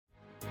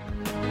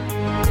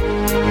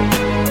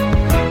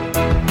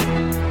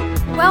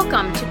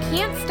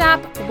can't stop,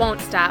 won't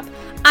stop.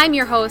 I'm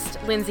your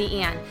host,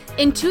 Lindsay Ann.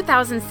 In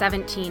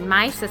 2017,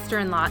 my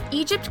sister-in-law,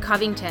 Egypt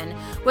Covington,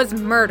 was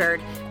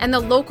murdered, and the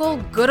local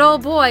good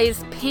old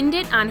boys pinned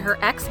it on her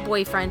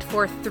ex-boyfriend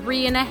for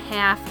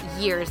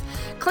 3.5 years,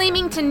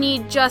 claiming to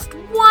need just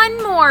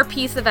one more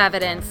piece of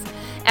evidence.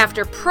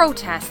 After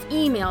protests,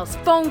 emails,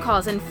 phone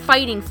calls, and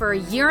fighting for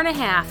 1.5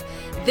 years,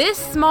 this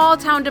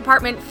small-town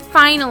department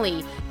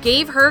finally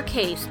gave her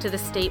case to the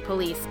state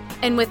police,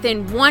 and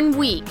within 1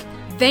 week,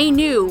 they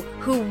knew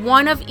who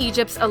one of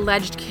Egypt's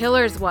alleged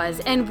killers was,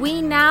 and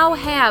we now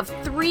have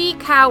 3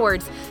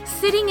 cowards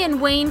sitting in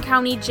Wayne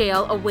County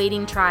Jail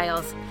awaiting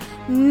trials.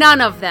 None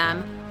of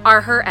them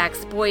are her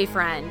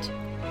ex-boyfriend.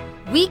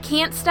 We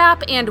can't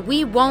stop and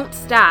we won't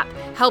stop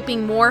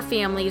helping more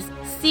families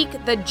seek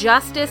the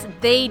justice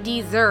they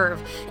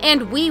deserve,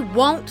 and we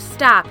won't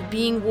stop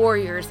being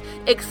warriors,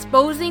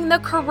 exposing the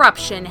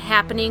corruption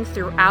happening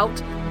throughout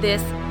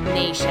this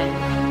nation.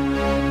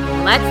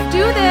 Let's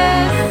do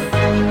this!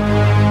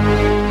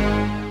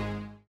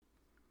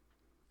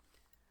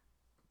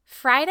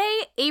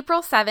 Friday,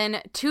 April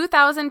 7,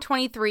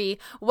 2023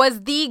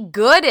 was the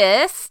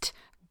goodest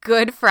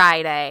Good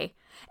Friday.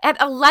 At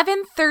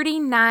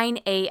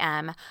 11:39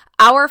 a.m.,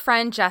 our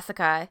friend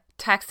Jessica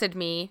texted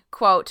me,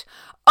 quote,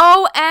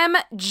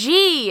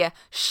 OMG,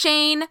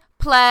 Shane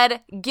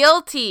pled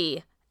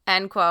guilty,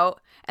 end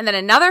quote. And then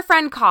another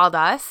friend called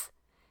us,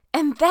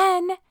 and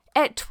then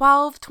at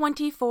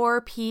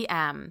 12:24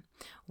 p.m.,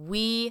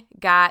 we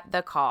got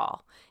the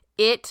call.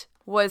 It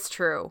was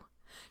true.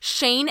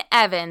 Shane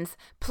Evans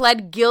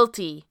pled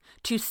guilty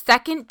to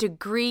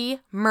second-degree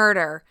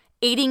murder,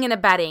 aiding and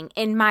abetting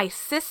in my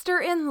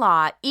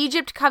sister-in-law,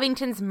 Egypt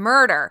Covington's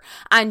murder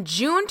on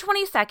June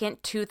 22,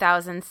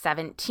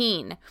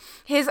 2017.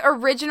 His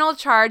original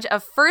charge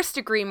of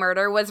first-degree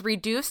murder was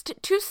reduced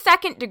to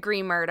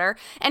second-degree murder,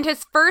 and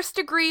his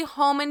first-degree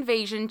home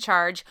invasion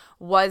charge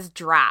was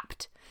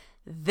dropped.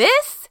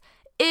 This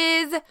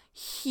is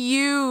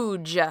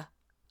huge.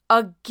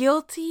 A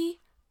guilty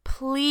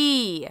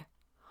plea.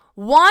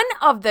 One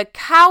of the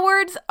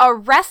cowards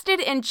arrested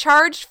and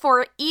charged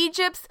for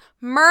Egypt's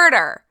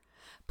murder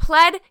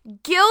pled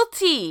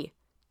guilty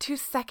to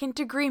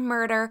second-degree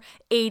murder,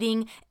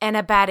 aiding and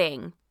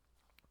abetting.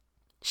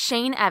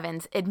 Shane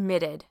Evans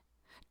admitted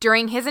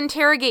during his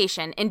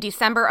interrogation in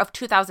December of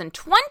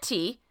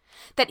 2020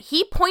 that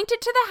he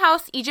pointed to the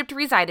house Egypt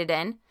resided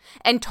in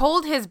and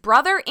told his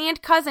brother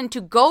and cousin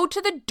to go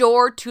to the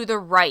door to the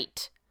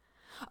right.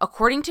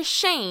 According to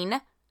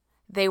Shane,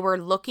 they were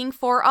looking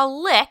for a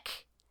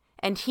lick,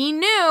 and he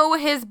knew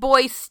his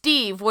boy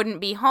Steve wouldn't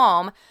be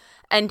home,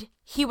 and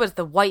he was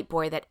the white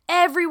boy that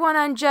everyone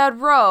on Judd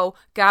Row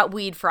got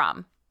weed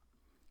from.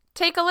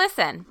 Take a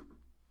listen.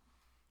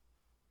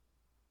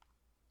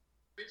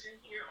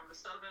 Here on the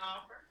settlement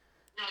offer?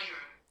 No, Your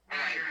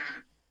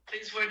Honor.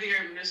 Please vote to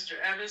hear Mr.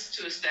 Evans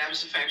to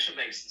establish a factual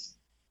basis.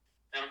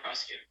 Madam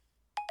Prosecutor.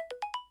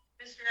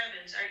 Mr.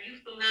 Evans, are you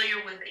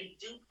familiar with a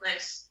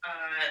duplex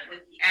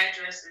with the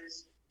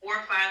addresses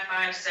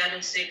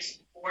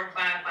 45576,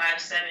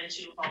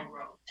 45572 Hall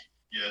Road?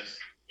 Yes.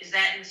 Is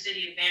that in the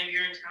city of Van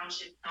Buren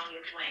Township, County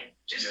of Wayne?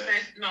 Just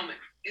Yes. a moment.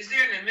 Is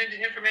there an amended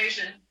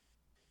information?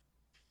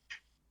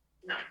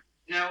 No.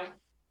 No?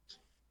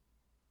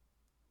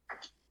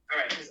 All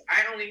right, because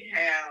I only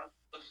have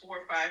the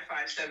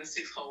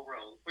 45576 Hall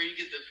Road, where you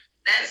get the...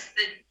 That's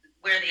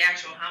where the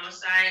actual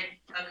homicide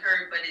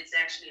occurred, but it's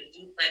actually a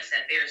duplex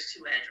that bears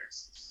 2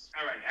 addresses.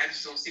 All right, I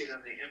just don't see it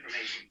on the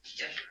information.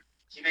 Yes, sir.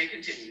 You may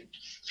continue.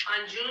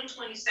 On June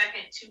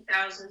 22nd,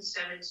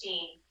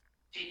 2017,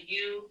 did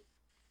you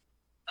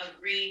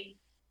agree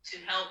to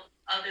help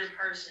other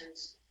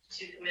persons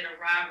to commit a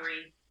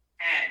robbery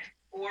at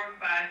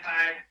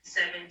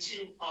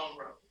 45572 Hall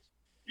Road?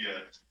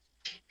 Yes.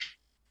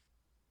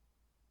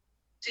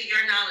 To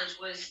your knowledge,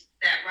 was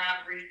that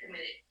robbery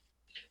committed?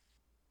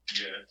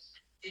 Yes.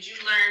 Did you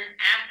learn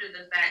after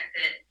the fact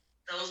that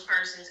those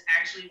persons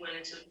actually went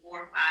into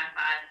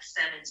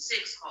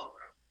 45576 Hall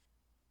Road?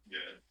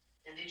 Yes.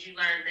 And did you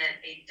learn that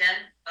a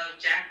death of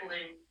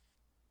Jacqueline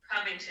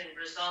Covington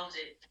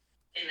resulted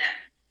in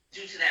that,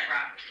 due to that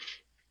robbery?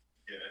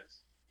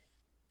 Yes.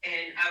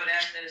 And I would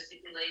ask that a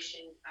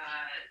stipulation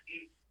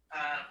be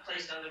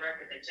placed on the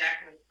record that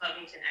Jacqueline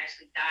Covington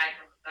actually died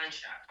from a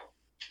gunshot.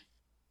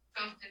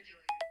 So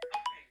stipulated.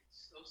 Okay,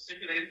 so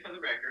stipulated for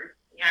the record.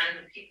 Your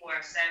Honor, the people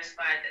are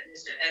satisfied that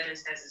Mr.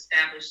 Evans has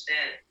established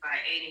that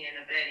by aiding and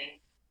abetting,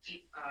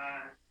 he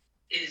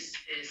is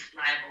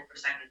liable for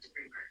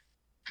second-degree murder.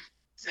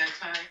 Is that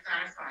time?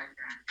 Satisfied,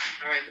 Your Honor.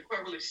 All right, the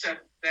court will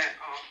accept that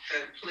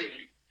plea,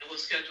 and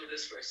we'll schedule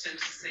this for a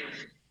sentencing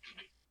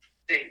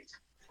date.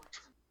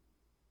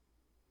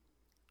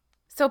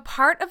 So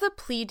part of the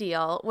plea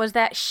deal was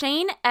that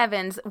Shane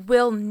Evans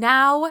will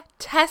now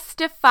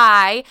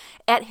testify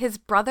at his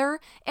brother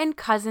and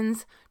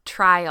cousin's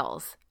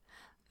trials.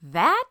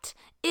 That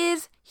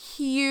is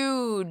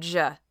huge.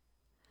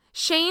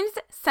 Shane's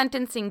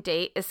sentencing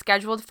date is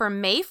scheduled for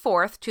May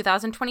 4th,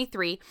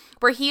 2023,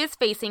 where he is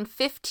facing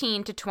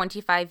 15 to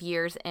 25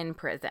 years in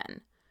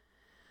prison.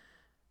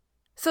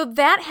 So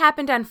that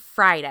happened on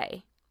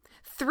Friday.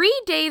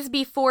 3 days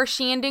before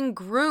Shandon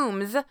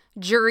Groom's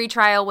jury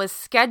trial was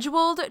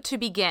scheduled to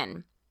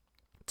begin.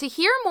 To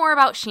hear more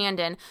about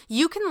Shandon,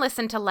 you can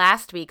listen to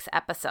last week's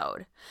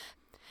episode.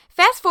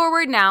 Fast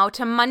forward now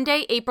to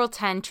Monday, April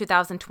 10,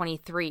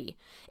 2023.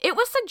 It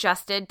was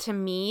suggested to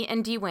me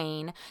and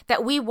Dwayne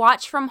that we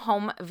watch from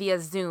home via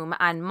Zoom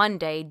on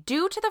Monday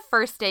due to the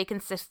first day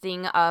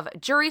consisting of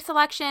jury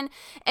selection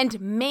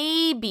and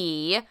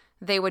maybe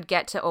they would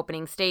get to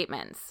opening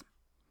statements.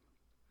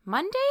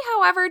 Monday,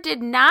 however,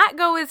 did not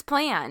go as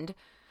planned.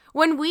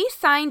 When we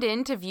signed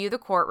in to view the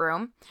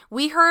courtroom,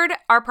 we heard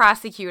our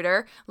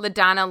prosecutor,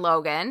 LaDonna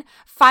Logan,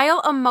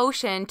 file a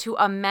motion to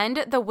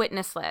amend the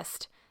witness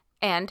list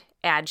and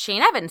add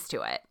Shane Evans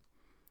to it.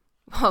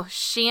 Well,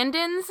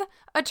 Shandon's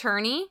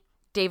attorney,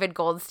 David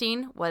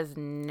Goldstein, was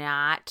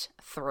not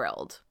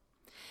thrilled.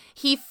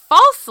 He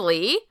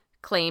falsely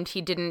claimed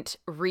he didn't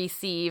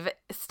receive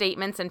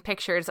statements and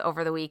pictures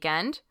over the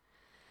weekend.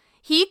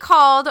 He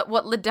called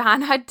what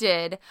LaDonna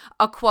did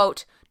a,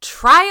 quote,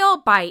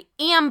 trial by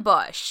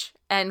ambush,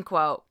 end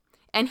quote.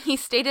 And he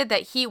stated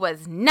that he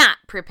was not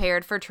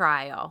prepared for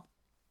trial.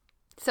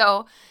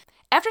 So,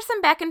 after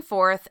some back and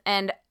forth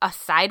and a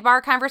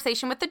sidebar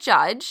conversation with the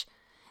judge,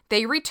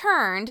 they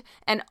returned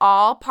and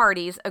all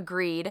parties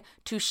agreed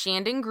to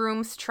Shandon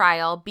Groom's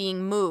trial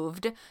being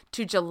moved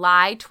to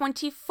July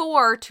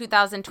 24,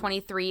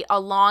 2023,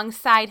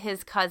 alongside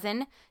his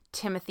cousin,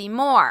 Timothy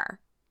Moore.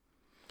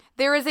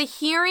 There is a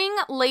hearing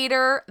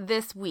later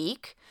this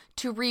week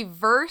to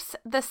reverse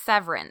the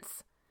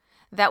severance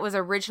that was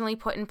originally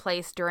put in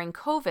place during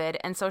COVID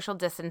and social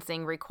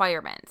distancing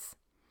requirements.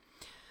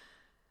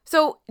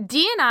 So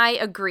Dee and I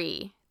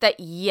agree that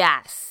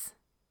yes,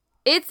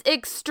 it's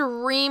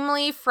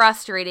extremely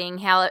frustrating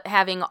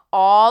having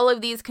all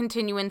of these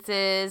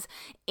continuances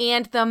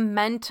and the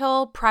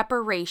mental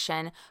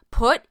preparation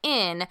put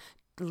in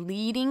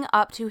leading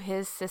up to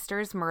his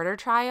sister's murder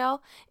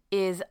trial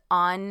is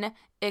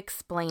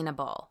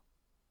unexplainable.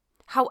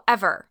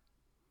 However,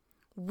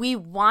 we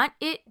want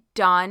it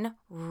done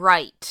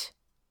right.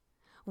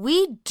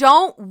 We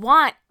don't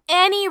want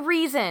any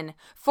reason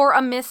for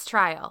a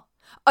mistrial,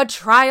 a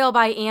trial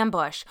by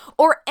ambush,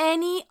 or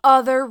any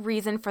other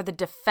reason for the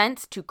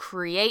defense to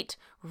create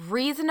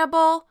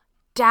reasonable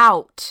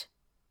doubt.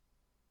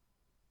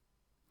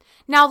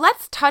 Now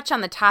let's touch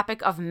on the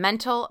topic of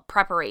mental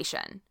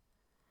preparation.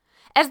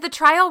 As the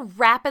trial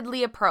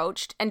rapidly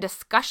approached and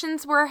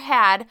discussions were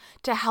had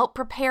to help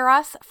prepare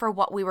us for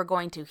what we were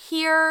going to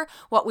hear,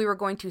 what we were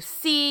going to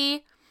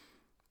see,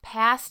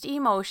 past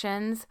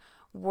emotions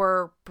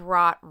were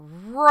brought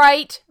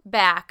right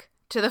back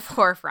to the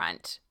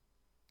forefront.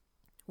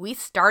 We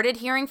started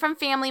hearing from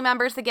family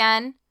members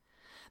again,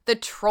 the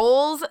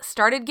trolls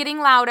started getting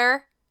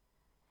louder,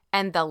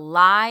 and the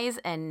lies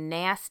and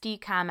nasty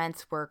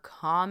comments were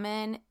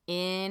coming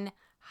in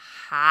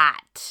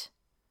hot.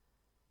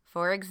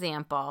 For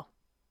example,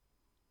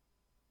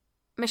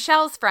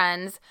 Michelle's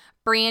friends,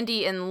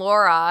 Brandy and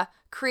Laura,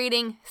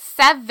 creating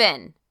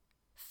 7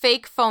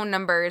 fake phone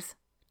numbers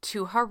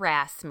to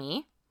harass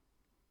me.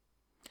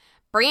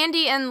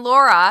 Brandy and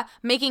Laura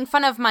making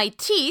fun of my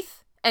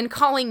teeth and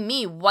calling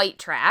me white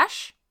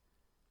trash.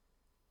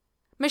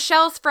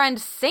 Michelle's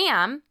friend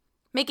Sam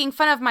making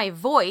fun of my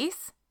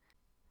voice,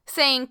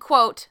 saying,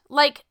 quote,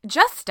 like,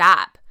 just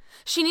stop.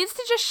 She needs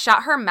to just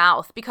shut her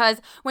mouth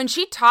because when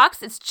she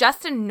talks, it's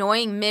just an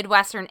annoying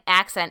Midwestern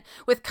accent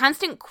with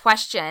constant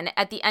question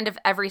at the end of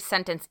every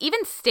sentence,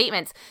 even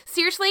statements.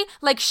 Seriously,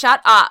 like, shut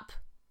up,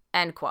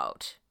 end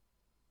quote.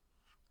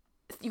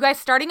 You guys,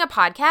 starting a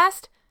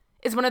podcast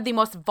is one of the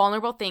most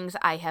vulnerable things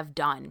I have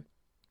done.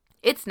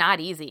 It's not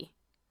easy.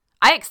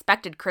 I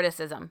expected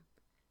criticism.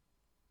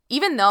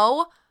 Even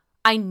though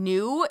I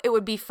knew it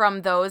would be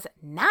from those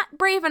not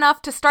brave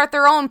enough to start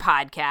their own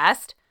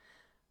podcast,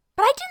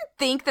 but I didn't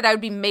think that I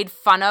would be made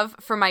fun of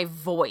for my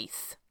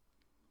voice.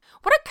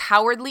 What a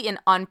cowardly and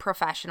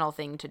unprofessional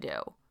thing to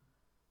do.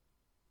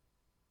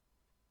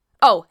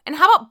 Oh, and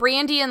how about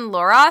Brandy and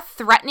Laura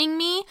threatening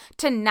me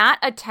to not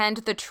attend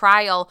the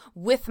trial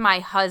with my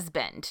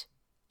husband,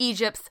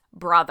 Egypt's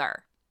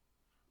brother?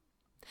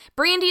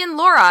 Brandy and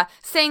Laura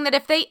saying that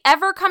if they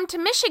ever come to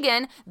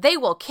Michigan, they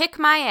will kick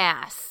my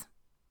ass.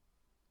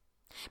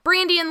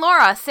 Brandy and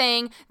Laura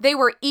saying they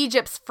were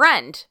Egypt's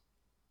friend,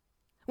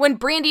 when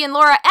Brandy and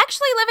Laura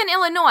actually live in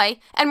Illinois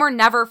and were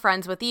never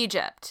friends with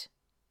Egypt.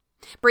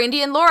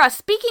 Brandy and Laura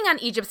speaking on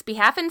Egypt's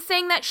behalf and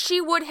saying that she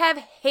would have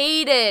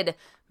hated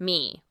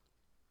me.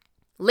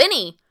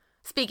 Linny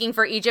speaking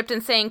for Egypt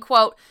and saying,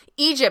 quote,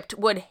 Egypt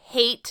would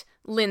hate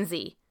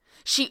Lindsay.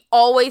 She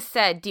always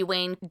said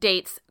Dwayne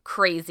dates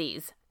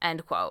crazies,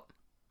 end quote.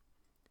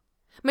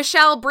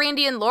 Michelle,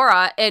 Brandy, and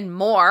Laura, and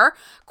more,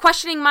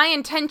 questioning my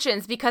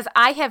intentions because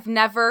I have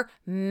never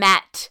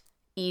met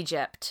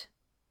Egypt.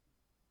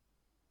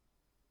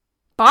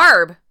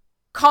 Barb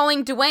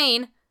calling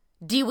Dwayne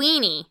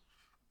Dweenie.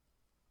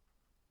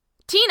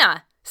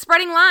 Tina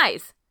spreading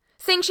lies,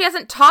 saying she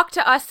hasn't talked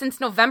to us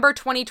since November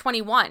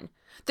 2021.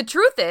 The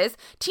truth is,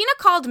 Tina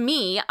called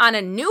me on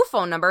a new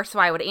phone number so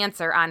I would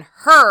answer on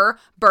her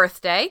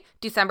birthday,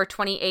 December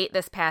 28th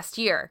this past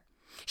year.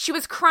 She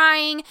was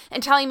crying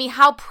and telling me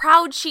how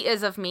proud she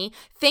is of me,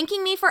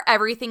 thanking me for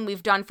everything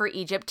we've done for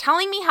Egypt,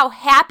 telling me how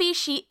happy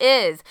she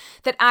is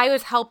that I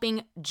was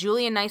helping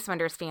Julian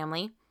Neiswender's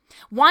family,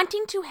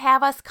 wanting to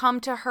have us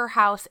come to her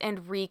house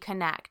and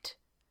reconnect.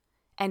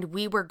 And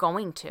we were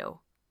going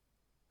to.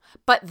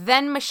 But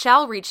then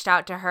Michelle reached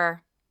out to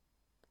her.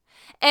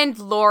 And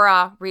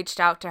Laura reached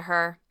out to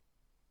her.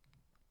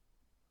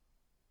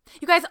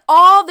 You guys,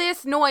 all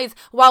this noise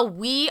while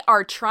we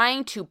are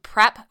trying to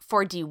prep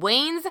for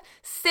Dwayne's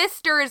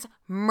sister's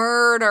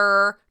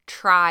murder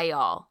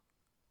trial.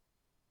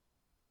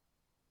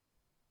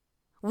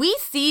 We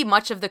see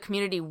much of the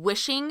community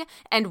wishing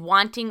and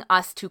wanting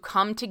us to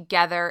come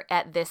together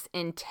at this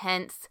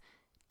intense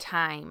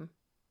time.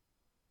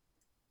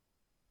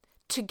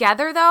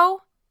 Together,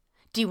 though,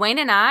 Dwayne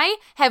and I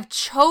have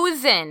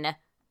chosen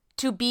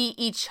to be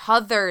each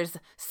other's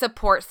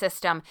support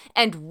system,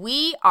 and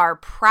we are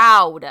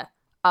proud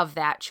of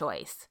that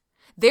choice.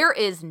 There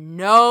is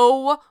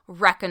no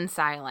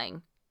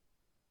reconciling.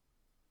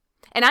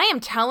 And I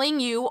am telling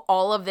you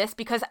all of this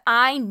because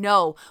I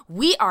know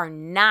we are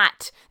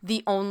not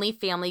the only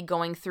family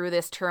going through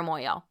this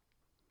turmoil.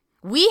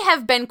 We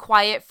have been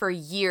quiet for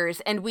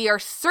years, and we are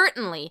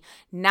certainly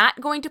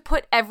not going to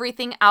put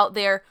everything out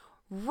there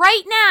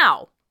right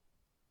now.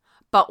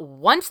 But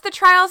once the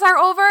trials are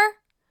over,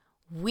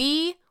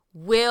 we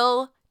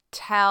will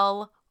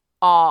tell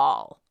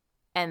all.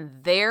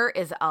 And there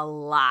is a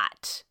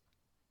lot.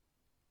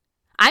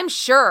 I'm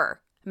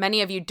sure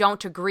many of you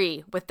don't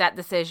agree with that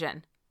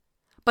decision.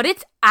 But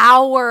it's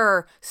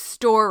our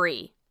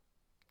story.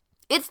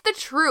 It's the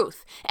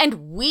truth.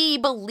 And we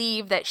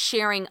believe that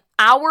sharing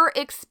our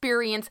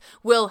experience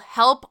will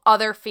help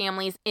other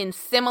families in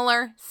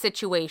similar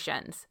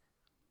situations.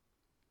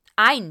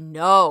 I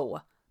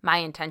know my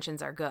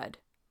intentions are good.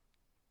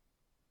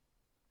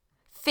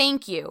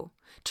 Thank you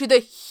to the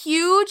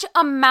huge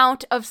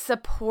amount of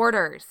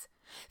supporters.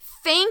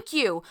 Thank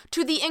you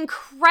to the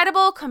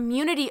incredible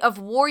community of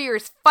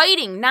warriors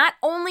fighting not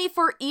only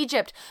for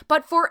Egypt,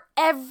 but for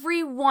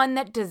everyone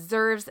that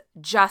deserves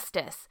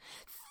justice.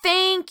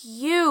 Thank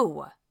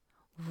you.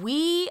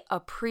 We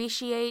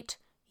appreciate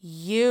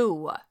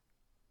you.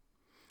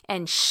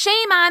 And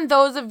shame on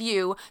those of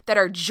you that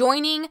are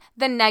joining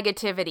the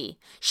negativity.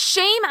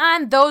 Shame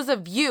on those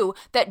of you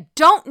that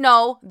don't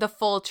know the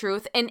full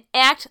truth and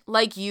act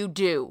like you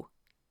do.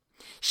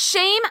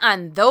 Shame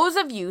on those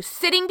of you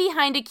sitting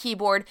behind a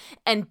keyboard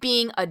and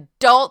being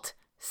adult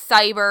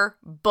cyber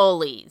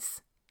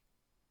bullies.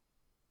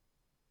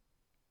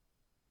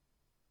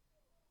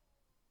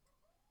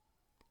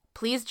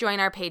 Please join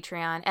our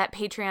Patreon at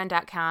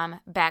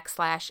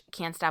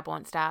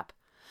patreon.com/can'tstopwon'tstop,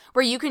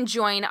 where you can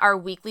join our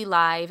weekly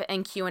live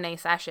and Q&A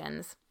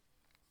sessions.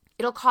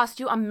 It'll cost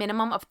you a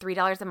minimum of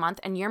 $3 a month,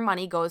 and your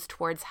money goes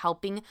towards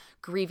helping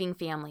grieving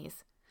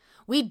families.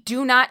 We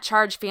do not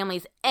charge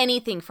families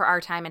anything for our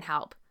time and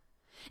help.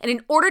 And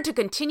in order to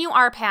continue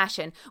our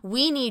passion,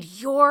 we need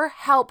your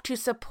help to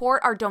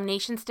support our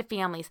donations to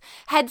families,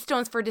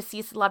 headstones for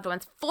deceased loved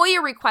ones,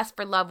 FOIA requests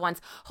for loved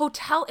ones,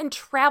 hotel and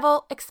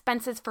travel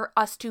expenses for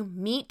us to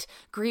meet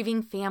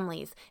grieving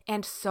families,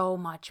 and so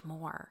much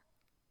more.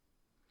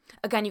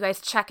 Again, you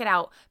guys, check it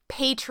out.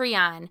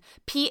 Patreon,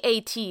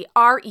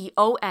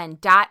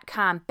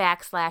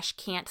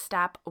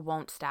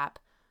 patreon.com/can'tstopwon'tstop.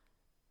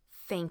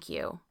 Thank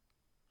you.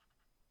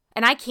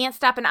 And I can't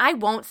stop and I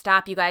won't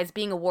stop, you guys,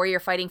 being a warrior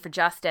fighting for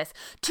justice.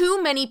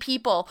 Too many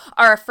people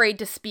are afraid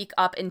to speak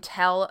up and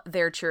tell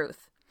their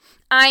truth.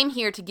 I'm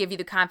here to give you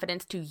the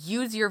confidence to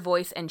use your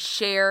voice and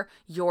share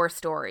your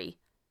story.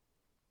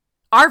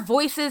 Our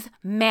voices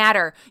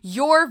matter.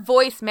 Your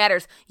voice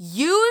matters.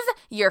 Use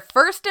your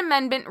First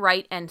Amendment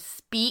right and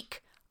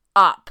speak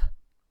up.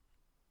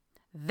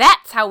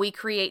 That's how we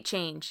create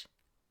change.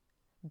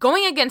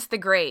 Going against the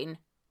grain.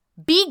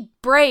 Be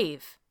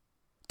brave.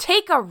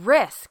 Take a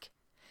risk.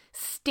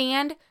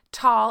 Stand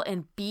tall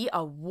and be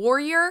a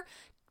warrior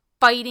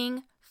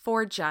fighting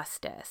for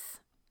justice.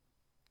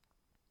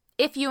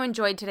 If you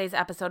enjoyed today's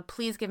episode,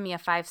 please give me a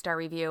 5-star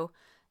review.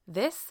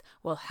 This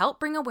will help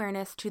bring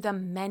awareness to the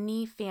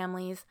many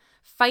families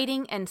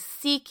fighting and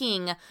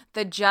seeking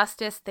the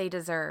justice they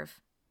deserve.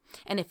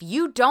 And if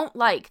you don't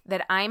like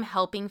that I'm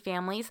helping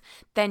families,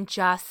 then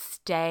just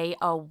stay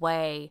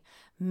away.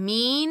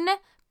 Mean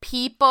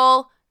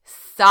people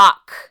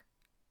suck.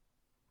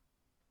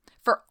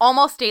 For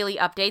almost daily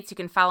updates, you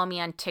can follow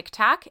me on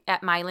TikTok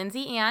at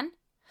MyLindsayAnn.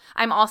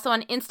 I'm also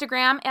on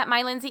Instagram at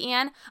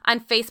MyLindsayAnn, on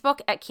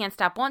Facebook at Can't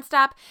Stop Won't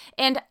Stop,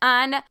 and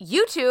on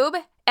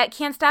YouTube at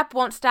Can't Stop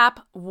Won't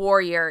Stop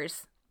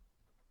Warriors.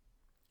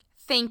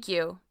 Thank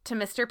you to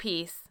Mr.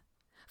 Peace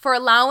for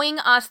allowing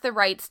us the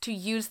rights to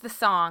use the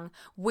song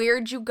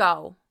Where'd You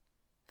Go,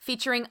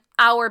 featuring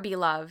our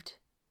beloved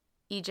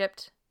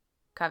Egypt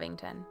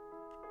Covington.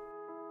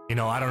 You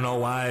know, I don't know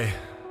why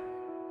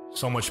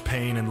so much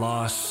pain and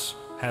loss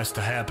has to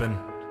happen.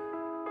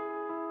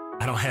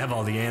 I don't have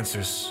all the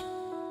answers.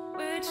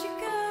 Where'd you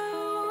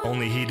go?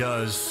 only he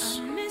does.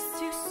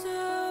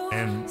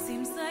 And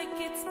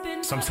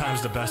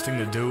sometimes the best thing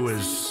to do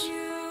is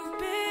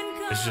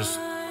just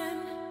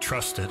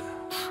trust it.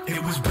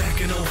 It was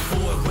back in 04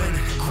 when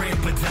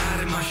Grandpa died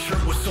and my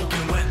shirt was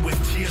soaking wet with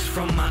tears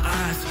from my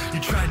eyes.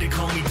 You tried to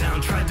calm me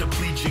down, tried to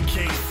plead your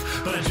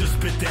case, but I just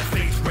spit that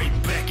faith right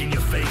back in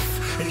your face.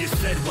 And you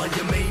said, while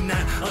you may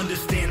not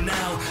understand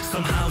now,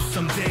 somehow,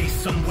 someday,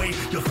 some way,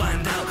 you'll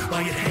find out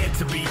why it had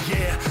to be,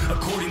 yeah.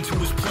 According to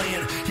his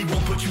plan, he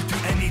won't put you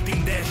through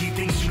anything that he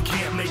thinks you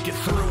can't make it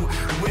through.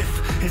 With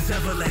his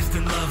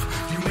everlasting love,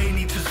 you may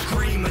need to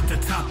scream at the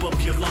top of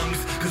your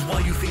lungs, cause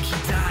while you think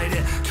he died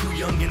at too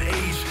young an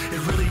age,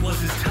 it really was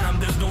his time,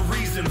 there's no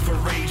reason for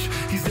rage.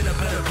 He's in a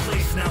better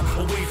place now,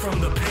 away from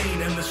the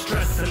pain and the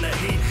stress